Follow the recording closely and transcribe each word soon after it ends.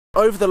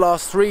over the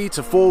last 3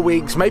 to 4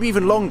 weeks, maybe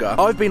even longer,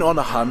 I've been on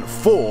a hunt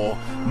for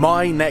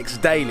my next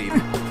daily.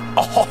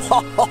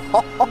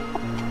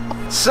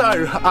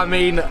 So, I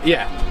mean,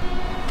 yeah,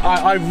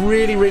 I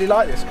really, really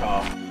like this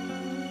car.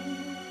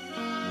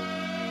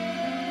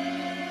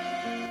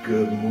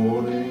 Good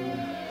morning.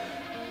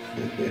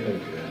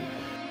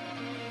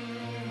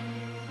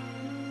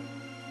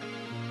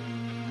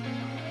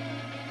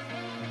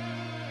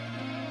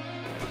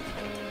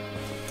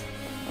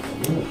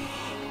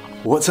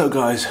 What's up,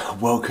 guys?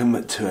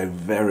 Welcome to a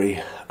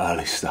very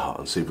early start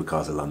on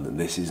Supercars of London.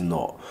 This is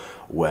not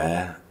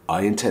where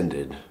I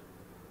intended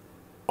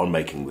on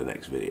making the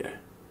next video.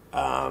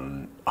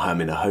 I'm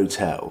in a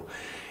hotel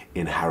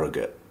in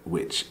Harrogate,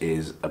 which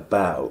is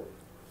about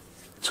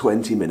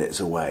 20 minutes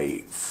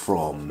away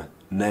from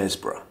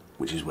Knaresborough,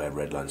 which is where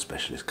Redline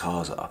Specialist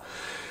Cars are.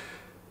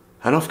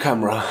 And off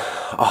camera,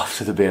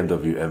 after the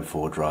BMW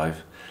M4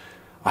 drive,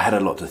 I had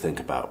a lot to think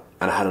about,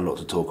 and I had a lot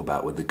to talk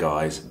about with the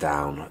guys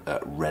down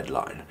at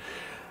Redline.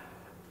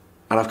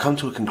 And I've come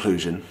to a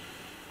conclusion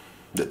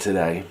that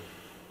today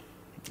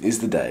is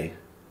the day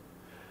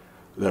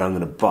that I'm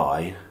going to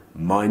buy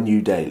my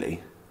new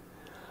daily,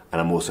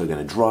 and I'm also going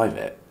to drive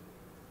it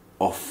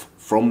off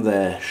from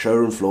their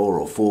showroom floor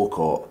or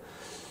forecourt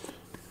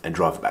and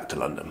drive it back to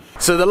London.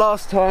 So the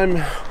last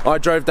time I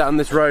drove down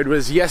this road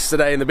was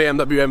yesterday in the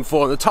BMW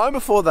M4, and the time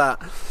before that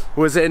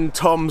was in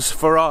Tom's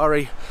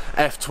Ferrari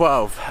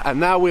F12. And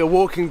now we are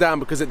walking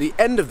down because at the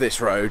end of this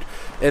road,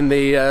 in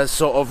the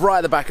sort of right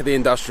at the back of the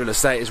industrial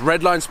estate, is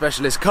Redline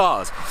Specialist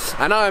Cars.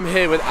 And I am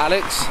here with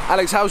Alex.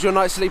 Alex, how's your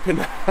night's sleep in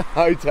the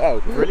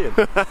hotel? Brilliant.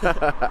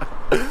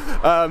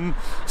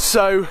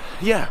 So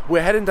yeah,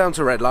 we're heading down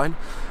to Redline,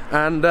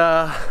 and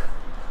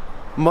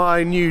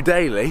my new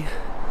daily,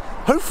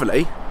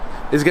 hopefully,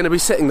 is going to be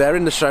sitting there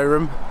in the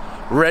showroom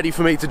ready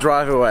for me to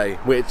drive away,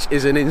 which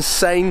is an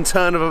insane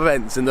turn of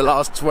events in the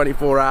last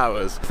 24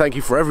 hours. Thank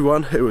you for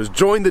everyone who has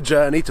joined the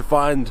journey to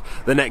find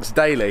the next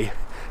daily,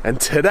 and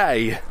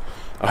today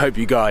I hope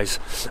you guys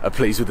are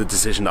pleased with the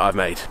decision that I've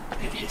made.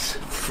 It is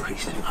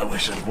freezing. I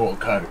wish I'd wore a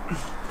coat.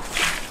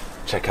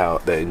 Check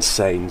out the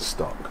insane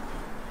stock.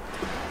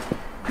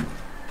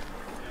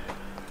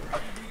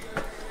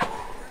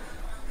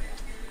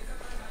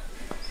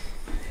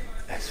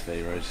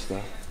 SV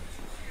Roadster,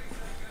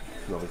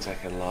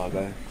 Novitec and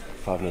Largo,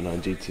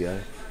 509 GTO,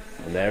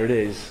 and there it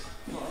is.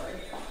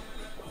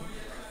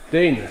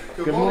 Dean,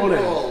 good morning.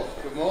 Paul.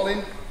 Good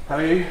morning. How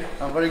are you?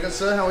 I'm very good,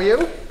 sir. How are you?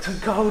 It's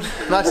cold.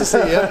 Nice to see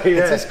you. Yeah.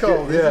 It is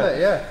cold, isn't it?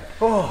 Yeah.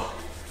 Oh,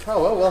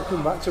 Well,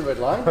 welcome back to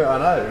Redline. I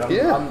know.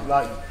 Yeah. I'm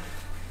like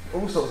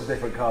all sorts of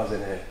different cars in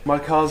here. My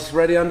car's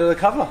ready under the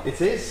cover.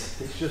 It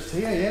is. It's just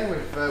here, yeah.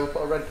 We've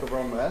put a red cover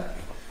on there.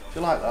 Do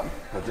you like that?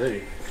 I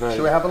do.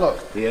 Shall we have a look?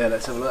 Yeah,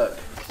 let's have a look.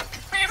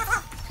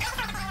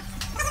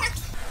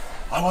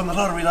 I won the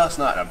lottery last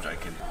night. I'm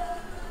joking.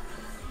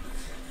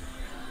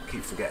 I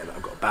keep forgetting that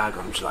I've got a bag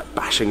on. I'm just like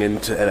bashing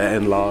into the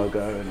N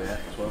Largo and the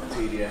F12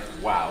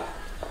 TDF. Wow.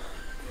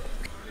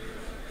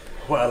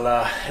 Well,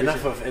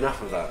 enough of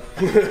that.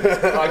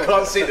 I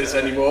can't see this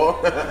anymore.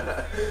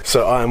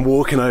 So I am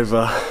walking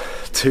over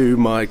to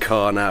my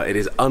car now. It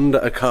is under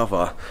a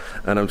cover,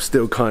 and I'm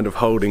still kind of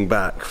holding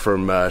back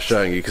from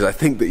showing you because I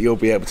think that you'll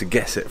be able to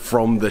guess it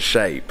from the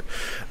shape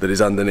that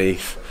is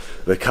underneath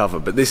the cover.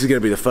 But this is going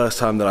to be the first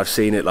time that I've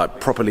seen it like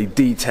properly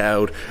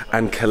detailed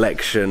and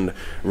collection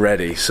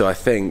ready. So I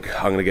think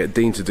I'm going to get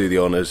Dean to do the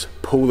honours,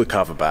 pull the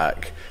cover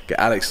back, get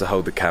Alex to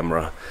hold the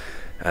camera,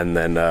 and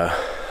then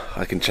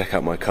I can check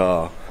out my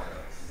car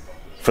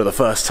for the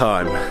first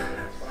time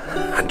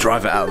and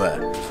drive it out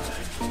there.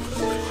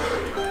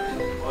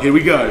 Here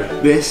we go.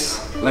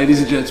 This,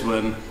 ladies and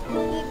gentlemen,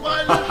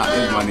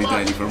 is my new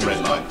daily from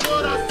Redline.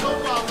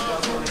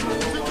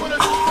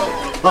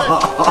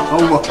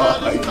 Oh my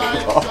god.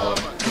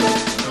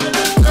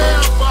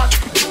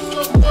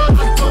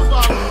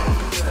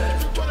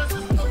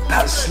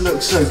 That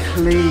looks so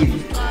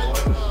clean.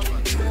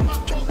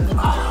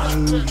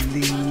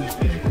 Holy.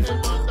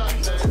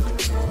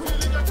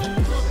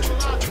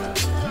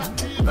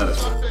 That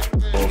is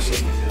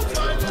awesome.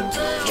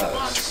 That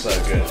is so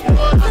good.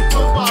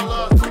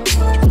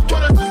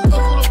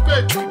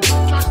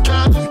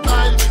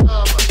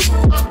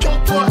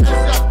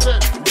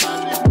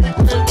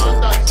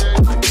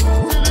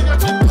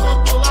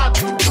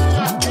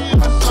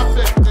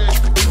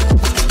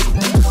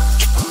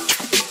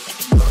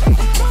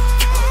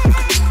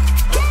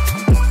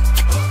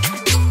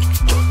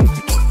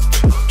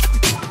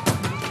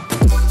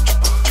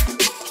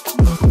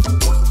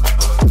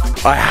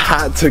 I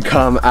had to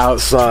come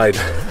outside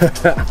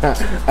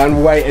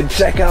and wait and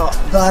check out.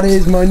 That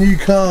is my new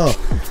car.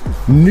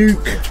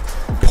 Nuke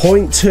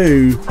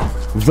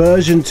 0.2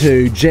 version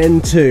 2,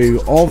 Gen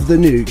 2 of the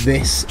Nuke.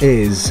 This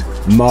is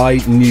my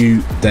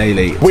new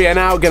daily. We are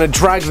now going to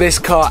drag this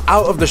car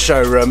out of the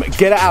showroom,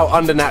 get it out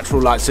under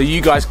natural light so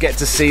you guys get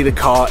to see the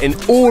car in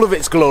all of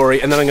its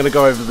glory, and then I'm going to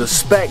go over the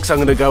specs. I'm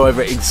going to go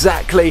over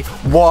exactly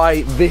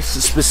why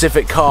this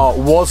specific car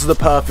was the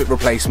perfect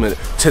replacement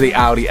to the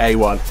Audi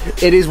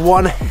A1. It is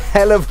one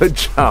hell of a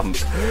jump,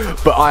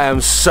 but I am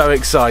so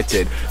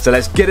excited. So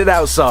let's get it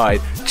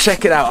outside,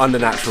 check it out under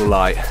natural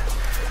light,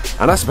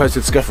 and I suppose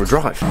let's go for a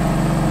drive.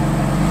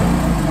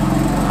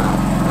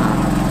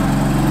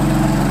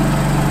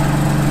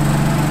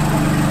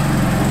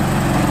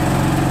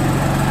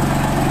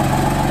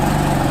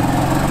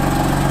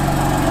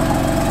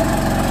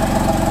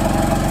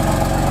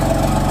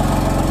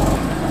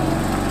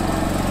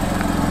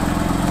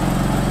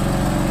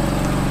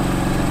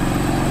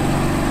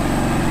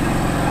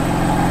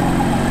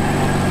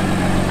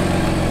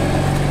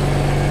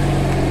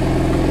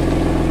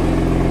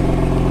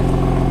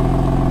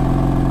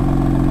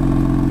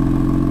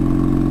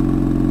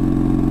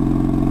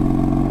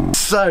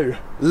 So,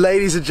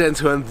 ladies and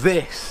gentlemen,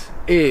 this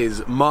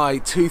is my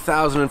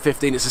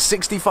 2015, it's a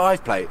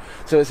 65 plate,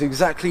 so it's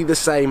exactly the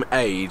same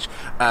age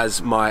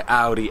as my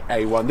Audi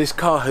A1. This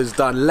car has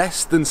done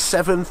less than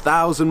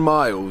 7,000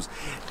 miles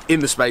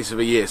in the space of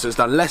a year, so it's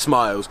done less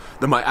miles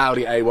than my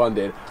Audi A1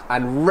 did,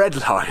 and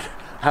Redline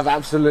have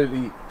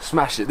absolutely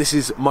smashed it. This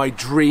is my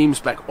dream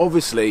spec.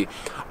 Obviously,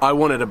 I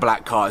wanted a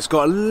black car. It's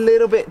got a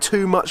little bit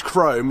too much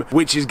chrome,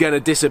 which is going to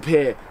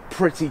disappear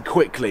pretty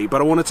quickly, but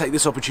I want to take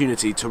this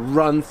opportunity to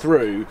run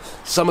through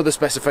some of the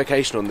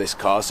specification on this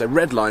car. So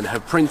Redline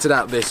have printed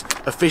out this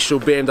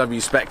official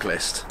BMW spec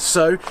list.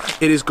 So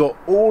it has got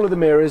all of the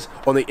mirrors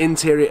on the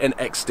interior and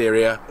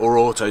exterior, or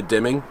auto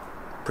dimming.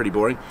 Pretty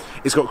boring.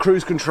 It's got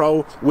cruise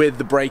control with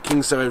the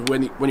braking, so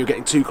when you're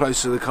getting too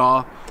close to the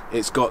car,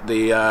 it's got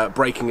the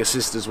braking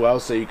assist as well,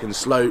 so you can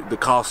the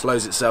car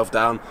slows itself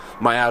down.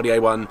 My Audi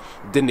A1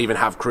 didn't even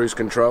have cruise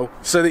control.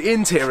 So the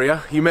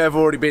interior, you may have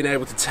already been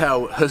able to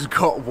tell, has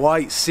got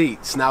white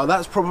seats. Now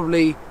that's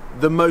probably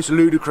the most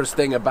ludicrous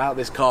thing about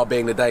this car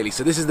being the daily.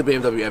 So this is the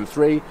BMW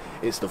M3,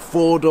 it's the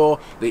 4-door,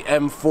 the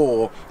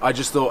M4. I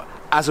just thought,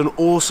 as an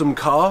awesome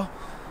car,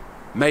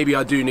 maybe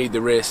I do need the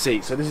rear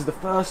seat. So this is the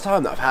first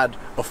time that I've had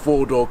a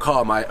 4-door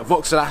car. My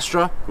Vauxhall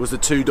Astra was the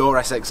 2-door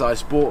SXI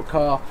sport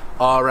car,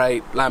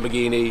 R8,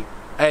 Lamborghini,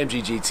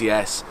 AMG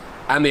GTS,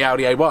 and the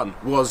Audi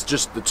A1 was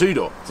just the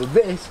 2-door. So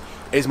this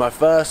is my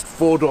first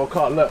 4-door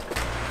car. Look.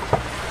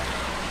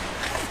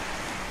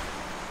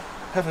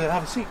 Have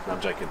a seat. No,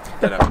 I'm joking.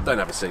 Don't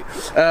have a seat.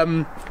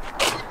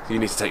 You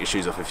need to take your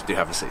shoes off if you do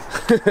have a seat.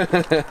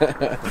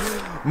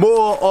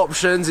 More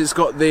options. It's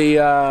got the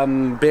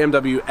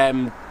BMW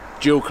M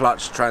dual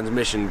clutch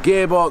transmission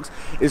gearbox,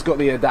 it's got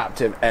the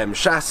adaptive M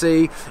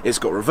chassis, it's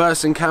got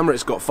reversing camera,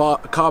 it's got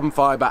carbon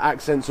fibre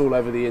accents all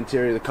over the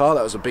interior of the car.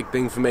 That was a big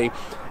thing for me.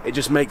 It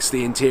just makes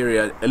the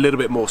interior a little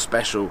bit more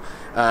special.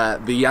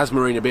 The Yas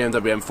Marina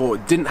BMW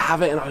M4 didn't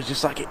have it, and I was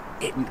just like, it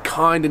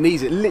kind of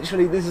needs it.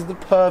 Literally, this is the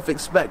perfect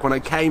spec. When I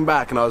came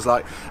back and I was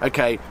like,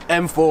 okay,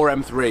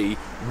 M4, M3,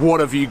 what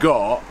have you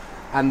got?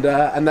 And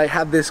they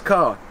had this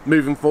car.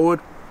 Moving forward,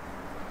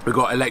 we've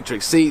got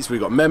electric seats, we've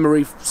got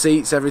memory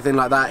seats, everything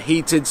like that,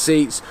 heated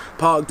seats,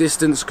 park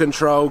distance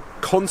control,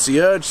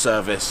 concierge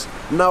service,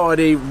 no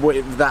idea what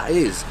that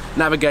is,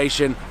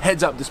 navigation,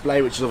 heads-up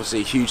display, which is obviously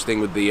a huge thing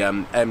with the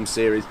M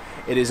series.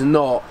 It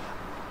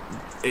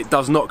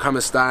does not come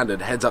as standard.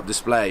 Heads-up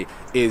display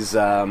is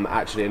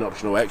actually an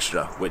optional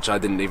extra, which I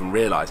didn't even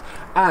realise.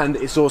 And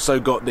it's also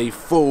got the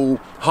full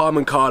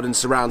Harman Kardon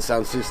surround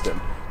sound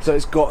system. So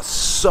it's got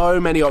so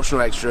many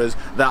optional extras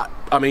that,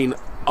 I mean,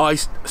 I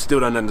still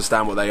don't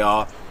understand what they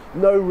are.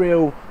 No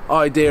real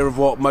idea of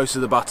what most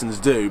of the buttons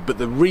do, but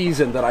the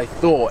reason that I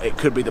thought it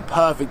could be the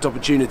perfect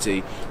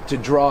opportunity to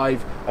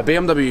drive a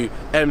BMW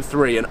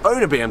M3 and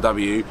own a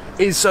BMW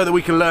is so that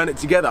we can learn it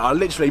together. I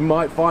literally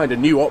might find a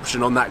new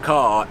option on that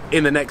car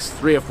in the next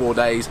 3 or 4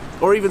 days,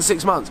 or even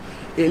 6 months.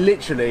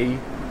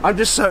 I'm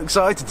just so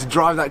excited to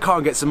drive that car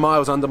and get some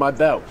miles under my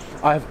belt.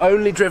 I have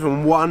only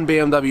driven one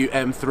BMW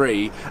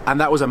M3, and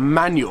that was a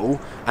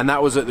manual, and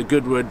that was at the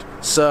Goodwood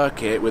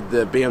circuit with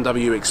the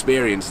BMW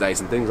Experience Days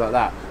and things like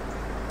that.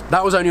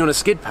 That was only on a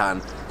skid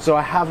pan, so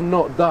I have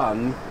not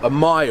done a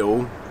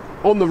mile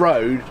on the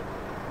road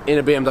in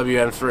a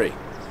BMW M3.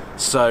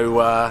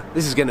 So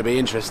this is going to be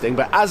interesting,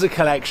 but as a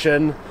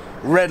collection,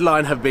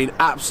 Redline have been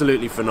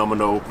absolutely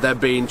phenomenal. They've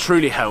been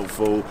truly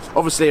helpful.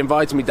 Obviously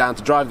inviting me down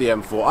to drive the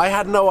M4. I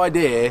had no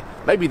idea,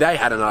 maybe they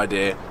had an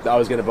idea that I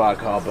was going to buy a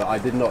car, but I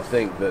did not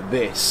think that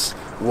this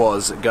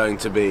was going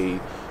to be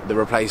the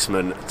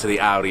replacement to the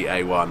Audi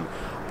A1.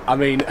 I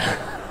mean,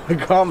 I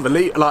can't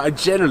believe, like,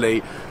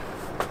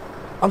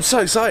 I'm so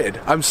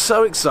excited. I'm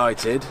so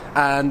excited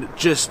and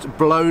just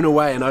blown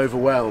away and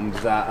overwhelmed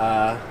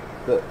that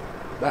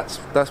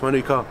that's my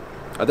new car.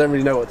 I don't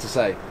really know what to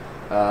say.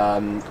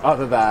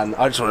 Other than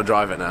I just want to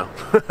drive it now.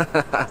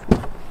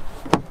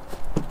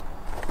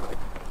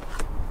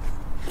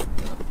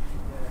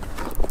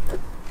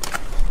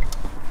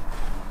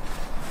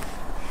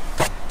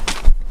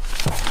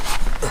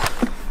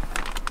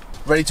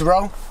 Ready to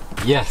roll?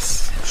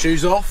 Yes.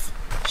 Shoes off?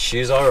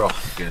 Shoes are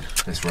off. Good,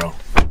 let's roll.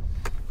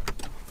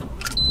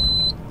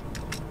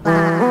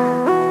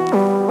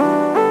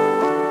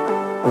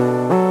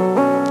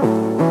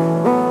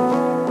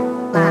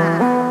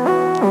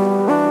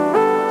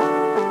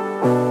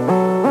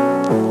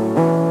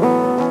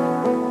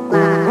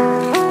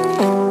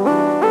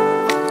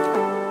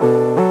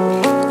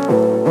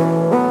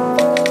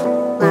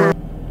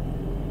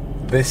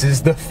 This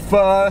is the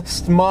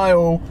first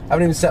mile. I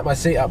haven't even set my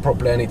seat up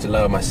properly. I need to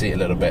lower my seat a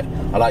little bit.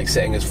 I like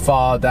sitting as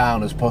far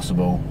down as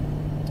possible.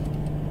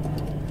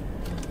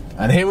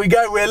 And here we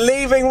go, we're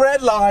leaving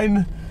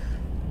Redline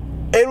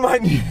in my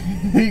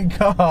new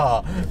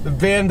car, the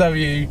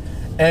BMW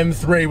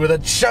M3 with a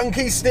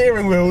chunky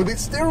steering wheel. The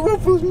steering wheel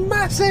feels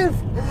massive.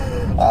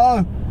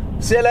 Oh,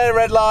 see you later,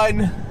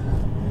 Redline.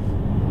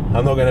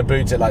 I'm not gonna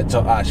boot it like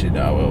top. Actually,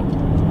 no, I will.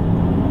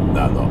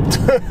 No, I'm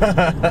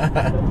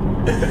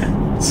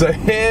not. So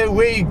here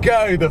we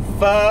go, the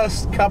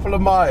first couple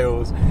of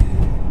miles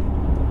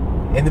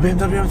in the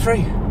BMW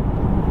M3.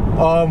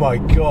 Oh my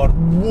God,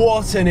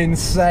 what an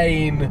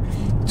insane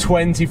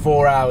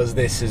 24 hours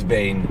this has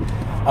been.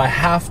 I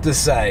have to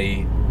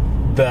say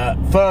that,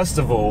 first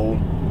of all,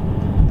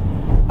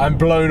 I'm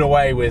blown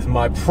away with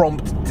my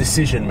prompt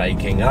decision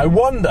making. And I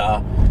wonder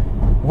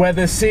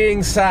whether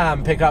seeing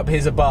Sam pick up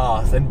his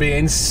Abarth and be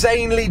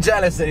insanely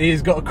jealous that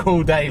he's got a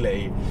cool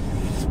daily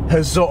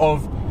has sort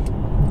of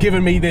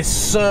given me this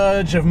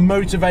surge of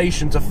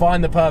motivation to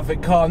find the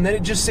perfect car, and then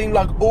it just seemed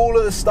like all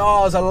of the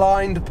stars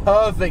aligned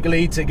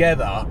perfectly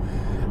together,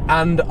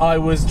 and I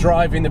was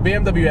driving the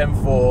BMW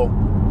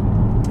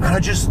M4 and I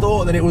just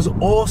thought that it was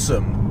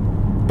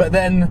awesome. But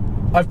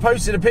then I've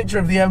posted a picture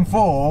of the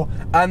M4,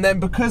 and then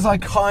because I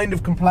kind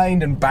of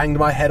complained and banged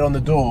my head on the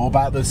door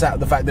about the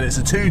fact that it's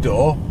a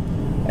two-door,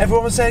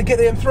 everyone was saying get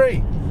the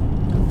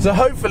M3. So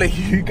hopefully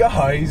you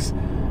guys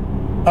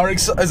are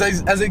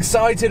as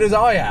excited as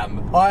I am.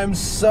 I am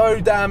so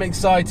damn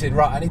excited.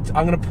 Right,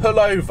 I'm gonna pull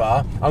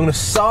over, I'm gonna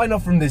sign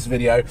off from this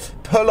video,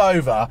 pull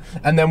over,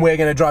 and then we're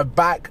gonna drive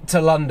back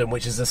to London,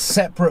 which is a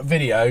separate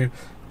video.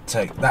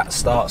 Take that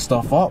start,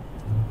 stop off.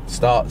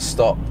 Start,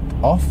 stop,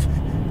 off.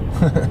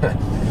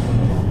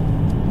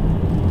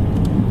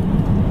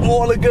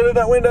 Oh, look good in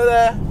that window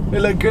there. It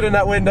looked good in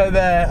that window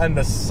there, and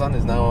the sun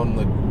is now on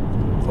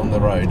the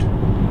road.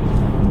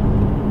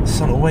 The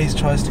sun always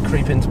tries to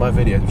creep into my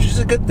videos, which is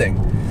a good thing.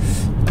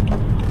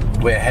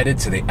 We're headed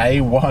to the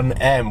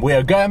A1M. We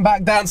are going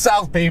back down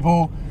south,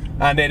 people,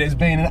 and it has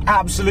been an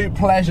absolute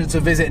pleasure to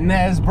visit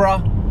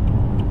Knaresborough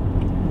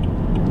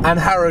and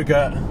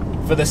Harrogate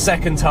for the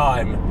second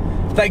time.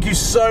 Thank you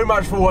so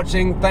much for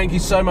watching. Thank you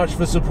so much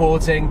for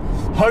supporting.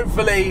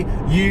 Hopefully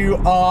you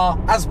are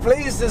as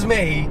pleased as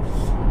me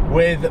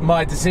with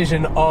my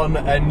decision on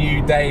a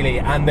new daily,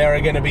 and there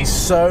are going to be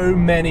so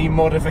many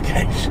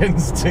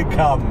modifications to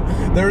come.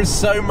 There is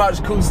so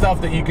much cool stuff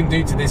that you can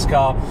do to this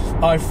car.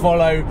 I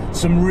follow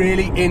some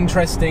really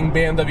interesting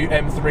BMW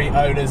M3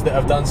 owners that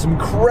have done some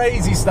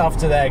crazy stuff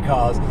to their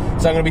cars,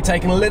 so I'm going to be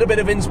taking a little bit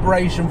of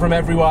inspiration from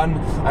everyone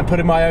and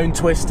putting my own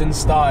twist and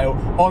style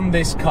on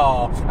this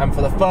car. And for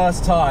the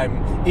first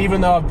time,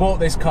 even though I've bought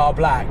this car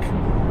black,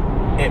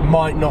 it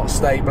might not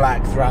stay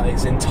black throughout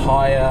its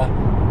entire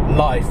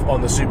life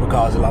on the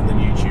Supercars of London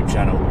YouTube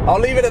channel. I'll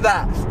leave it at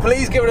that.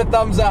 Please give it a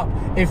thumbs up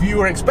if you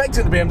were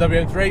expecting the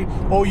BMW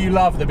M3 or you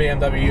love the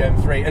BMW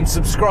M3, and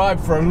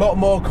subscribe for a lot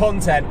more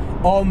content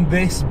on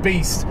this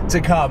beast to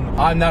come.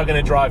 I'm now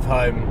going to drive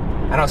home,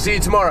 and I'll see you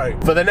tomorrow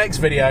for the next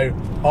video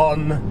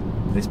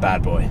on this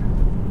bad boy.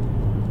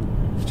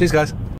 Cheers, guys.